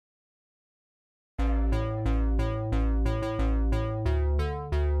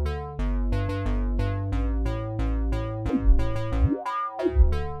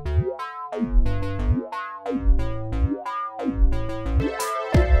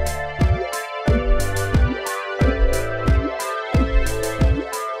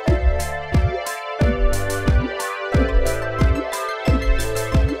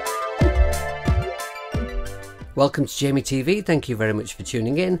Welcome to Jamie TV, thank you very much for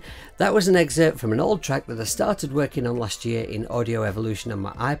tuning in. That was an excerpt from an old track that I started working on last year in Audio Evolution on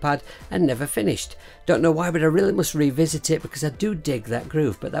my iPad and never finished. Don't know why, but I really must revisit it because I do dig that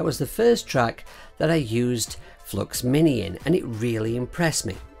groove, but that was the first track that I used Flux Mini in and it really impressed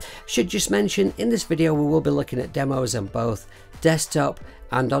me. Should just mention, in this video we will be looking at demos on both desktop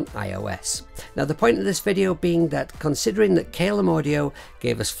and on iOS. Now the point of this video being that considering that KLM Audio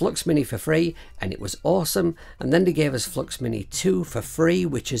gave us Flux Mini for free and it was awesome, and then they gave us Flux Mini 2 for free,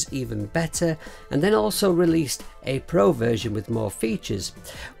 which is even better, and then also released a pro version with more features,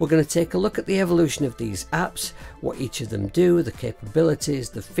 we're going to take a look at the evolution of these apps, what each of them do, the capabilities,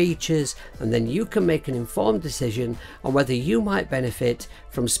 the features, and then you can make an informed decision on whether you might benefit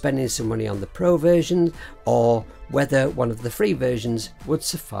from spending some money on the pro version or whether one of the free versions would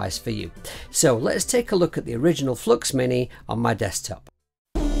suffice for you. So let's take a look at the original Flux Mini on my desktop.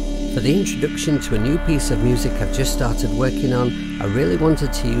 For the introduction to a new piece of music I've just started working on, I really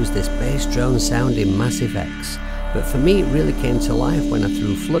wanted to use this bass drone sound in Massive X, but for me it really came to life when I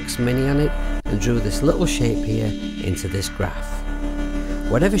threw Flux Mini on it and drew this little shape here into this graph.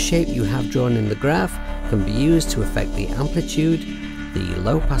 Whatever shape you have drawn in the graph can be used to affect the amplitude, the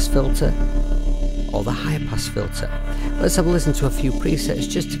low pass filter or the high pass filter. Let's have a listen to a few presets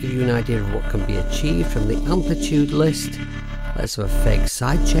just to give you an idea of what can be achieved from the amplitude list. Let's have a fake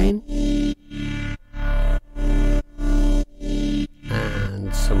sidechain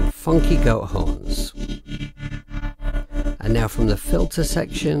and some funky goat horns. And now from the filter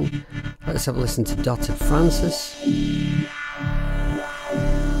section, let's have a listen to Dotted Francis.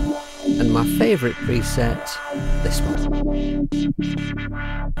 And my favourite preset, this one.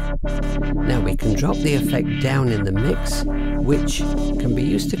 Now we can drop the effect down in the mix, which can be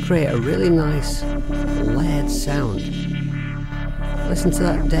used to create a really nice layered sound. Listen to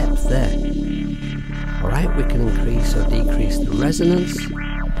that depth there. Alright, we can increase or decrease the resonance.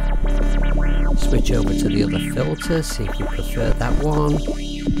 Switch over to the other filter, see if you prefer that one.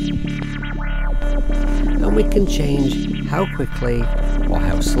 And we can change how quickly, or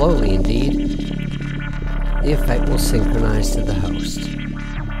how slowly indeed, the effect will synchronize to the host.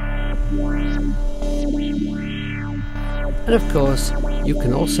 And of course, you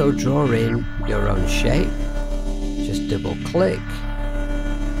can also draw in your own shape. Just double click,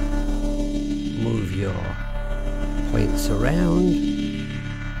 move your points around,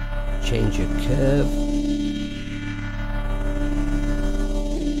 change your curve,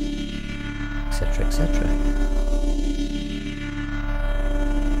 etc, etc.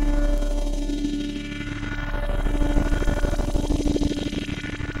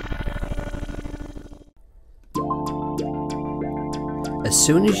 As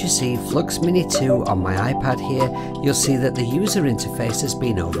soon as you see Flux Mini 2 on my iPad here, you'll see that the user interface has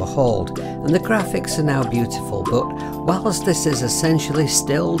been overhauled and the graphics are now beautiful, but whilst this is essentially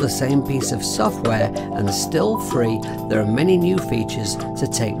still the same piece of software and still free, there are many new features to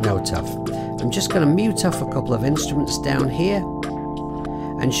take note of. I'm just going to mute off a couple of instruments down here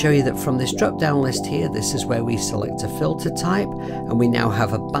and show you that from this drop down list here, this is where we select a filter type, and we now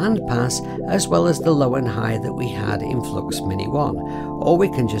have a band pass as well as the low and high that we had in Flux Mini 1. Or we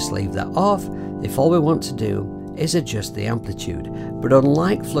can just leave that off if all we want to do is adjust the amplitude. But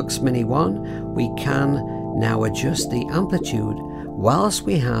unlike Flux Mini 1, we can now adjust the amplitude whilst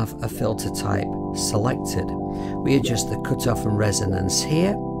we have a filter type selected. We adjust the cutoff and resonance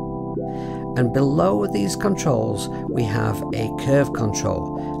here. And below these controls we have a curve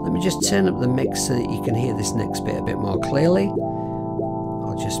control. Let me just turn up the mix so that you can hear this next bit a bit more clearly.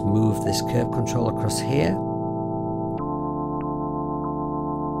 I'll just move this curve control across here,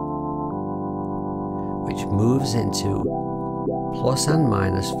 which moves into plus and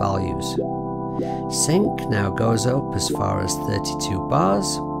minus values. Sync now goes up as far as 32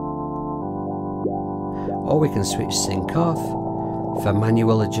 bars, or we can switch sync off for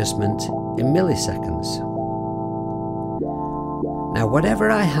manual adjustment in milliseconds. Now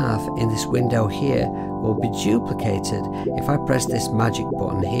whatever I have in this window here will be duplicated if I press this magic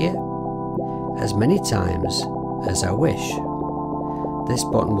button here as many times as I wish. This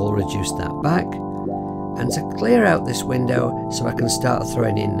button will reduce that back, and to clear out this window so I can start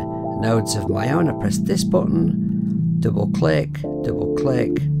throwing in nodes of my own, I press this button, double click, double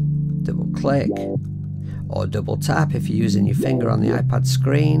click, double click, or double tap if you're using your finger on the iPad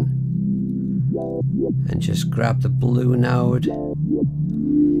screen, and just grab the blue node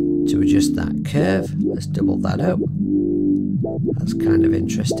to adjust that curve. Let's double that up. That's kind of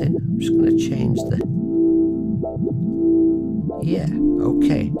interesting. I'm just going to change the... Yeah,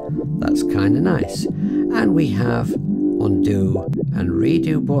 okay, that's kind of nice. And we have undo and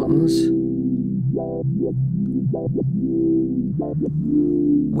redo buttons.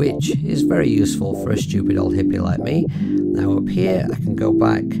 which is very useful for a stupid old hippie like me. Now up here I can go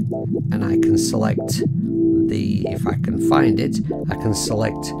back and I can select the, if I can find it, I can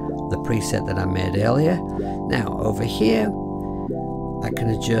select the preset that I made earlier. Now over here I can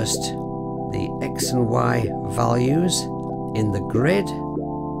adjust the X and Y values in the grid,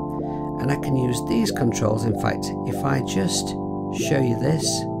 and I can use these controls. In fact, if I just show you this,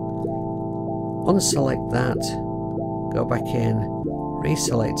 unselect that, go back in,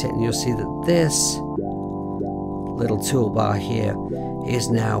 reselect it, and you'll see that this little toolbar here is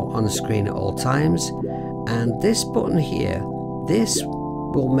now on the screen at all times. And this button here, this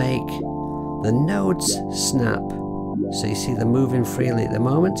will make the nodes snap. So you see they're moving freely at the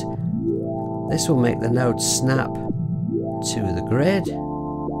moment. This will make the nodes snap to the grid.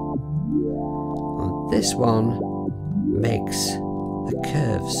 And this one makes the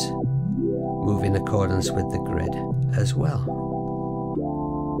curves move in accordance with the grid as well.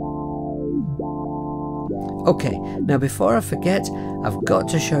 Okay, now before I forget, I've got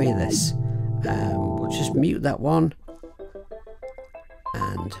to show you this. We'll just mute that one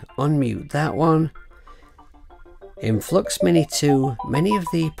and unmute that one. In Flux Mini 2, many of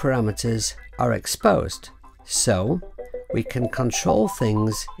the parameters are exposed, so we can control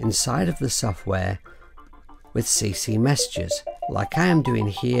things inside of the software with CC messages, like I am doing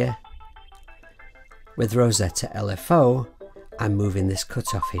here with Rosetta LFO. I'm moving this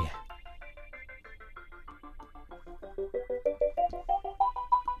cutoff here.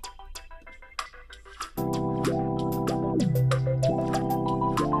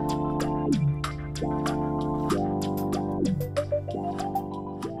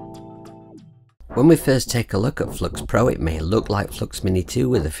 When we first take a look at Flux Pro, it may look like Flux Mini 2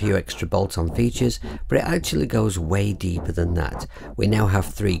 with a few extra bolt-on features, but it actually goes way deeper than that. We now have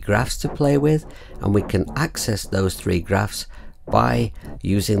 3 graphs to play with, and we can access those 3 graphs by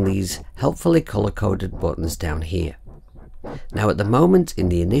using these helpfully color-coded buttons down here. Now at the moment, in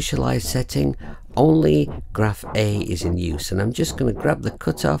the initialize setting, only graph A is in use, and I'm just going to grab the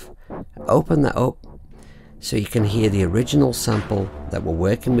cutoff, open that up, so you can hear the original sample that we're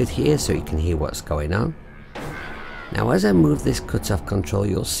working with here, so you can hear what's going on. Now as I move this cutoff control,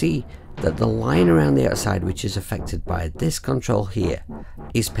 you'll see that the line around the outside, which is affected by this control here,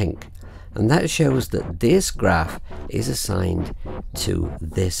 is pink, and that shows that this graph is assigned to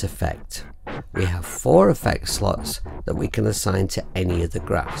this effect. We have 4 effect slots that we can assign to any of the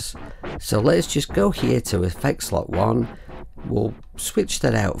graphs. So let's just go here to effect slot 1. We'll switch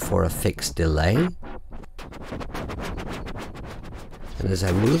that out for a fixed delay. And as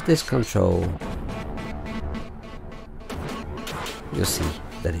I move this control, you'll see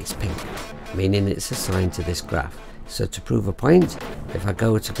that it's pink, meaning it's assigned to this graph. So to prove a point, if I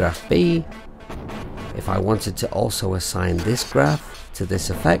go to graph B, if I wanted to also assign this graph to this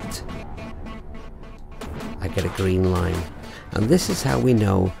effect, I get a green line. And this is how we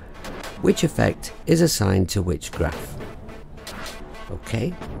know which effect is assigned to which graph.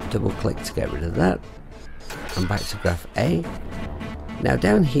 Okay, double click to get rid of that. And back to graph A. Now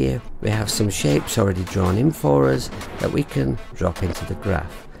down here we have some shapes already drawn in for us that we can drop into the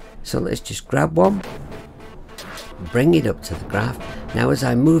graph. So let's just grab one, bring it up to the graph. Now as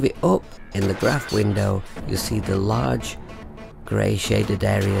I move it up in the graph window, you'll see the large grey shaded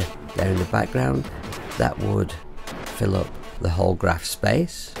area there in the background. That would fill up the whole graph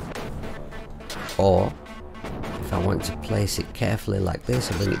space. Or if I want to place it carefully like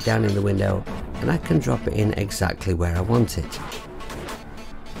this, I bring it down in the window and I can drop it in exactly where I want it.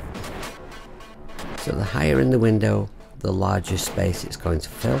 So the higher in the window, the larger space it's going to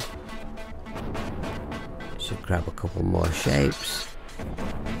fill. Should grab a couple more shapes.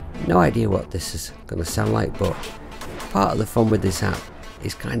 No idea what this is going to sound like, but part of the fun with this app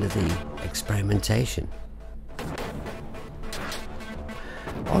is kind of the experimentation.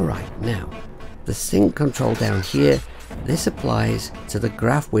 Alright, now the sync control down here, this applies to the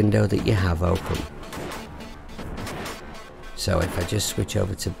graph window that you have open. So if I just switch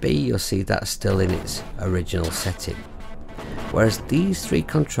over to B, you'll see that's still in its original setting. Whereas these 3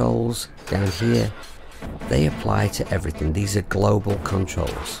 controls down here, they apply to everything. These are global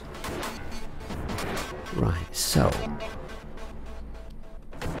controls. Right, so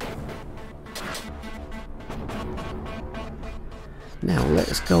now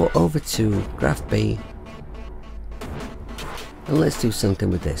let's go over to graph B and let's do something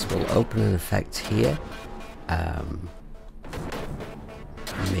with this. We'll open an effect here.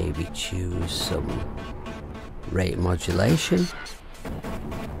 Maybe choose some rate modulation.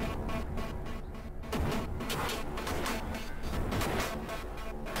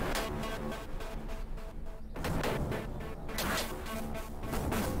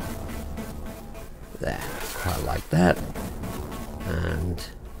 There, quite like that. And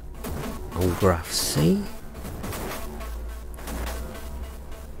on graph C,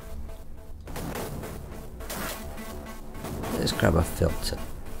 let's grab a filter.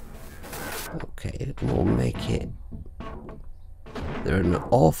 Okay, we'll make it. There are an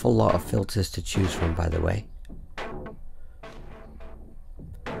awful lot of filters to choose from, by the way.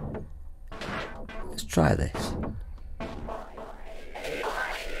 Let's try this.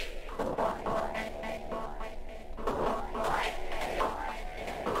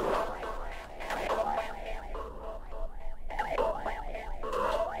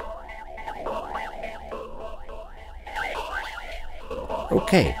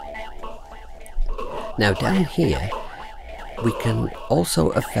 Okay, now down here we can also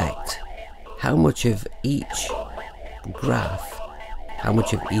affect how much of each graph, how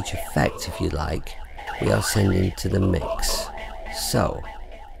much of each effect, if you like, we are sending to the mix. So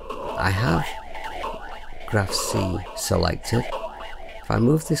I have graph C selected. If I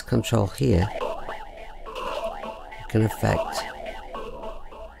move this control here, I can affect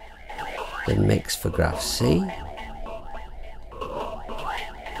the mix for graph C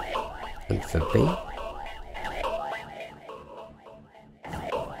and for B.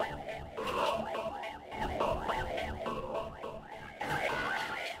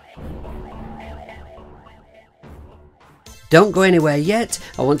 Don't go anywhere yet.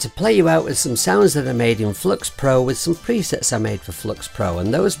 I want to play you out with some sounds that I made in Flux Pro with some presets I made for Flux Pro,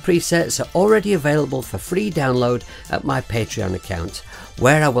 and those presets are already available for free download at my Patreon account,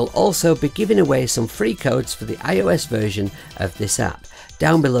 where I will also be giving away some free codes for the iOS version of this app.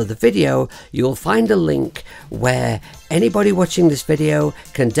 Down below the video you will find a link where anybody watching this video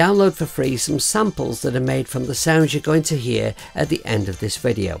can download for free some samples that are made from the sounds you're going to hear at the end of this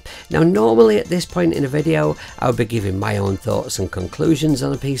video. Now normally at this point in a video I would be giving my own thoughts and conclusions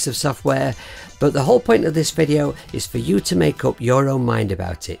on a piece of software, but the whole point of this video is for you to make up your own mind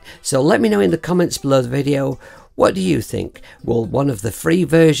about it. So let me know in the comments below the video, what do you think? Will one of the free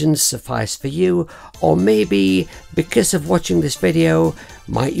versions suffice for you? Or maybe because of watching this video,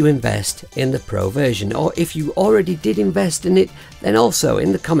 might you invest in the Pro version? Or if you already did invest in it, then also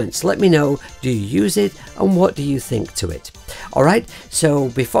in the comments let me know, do you use it and what do you think to it? Alright, so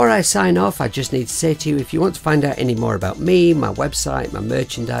before I sign off, I just need to say to you, if you want to find out any more about me, my website, my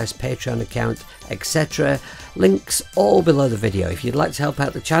merchandise, Patreon account, etc., links all below the video. If you'd like to help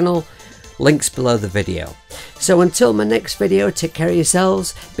out the channel, links below the video. So until my next video, take care of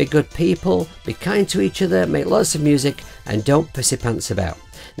yourselves, be good people, be kind to each other, make lots of music, and don't pussy pants about.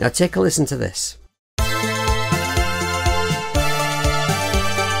 Now take a listen to this.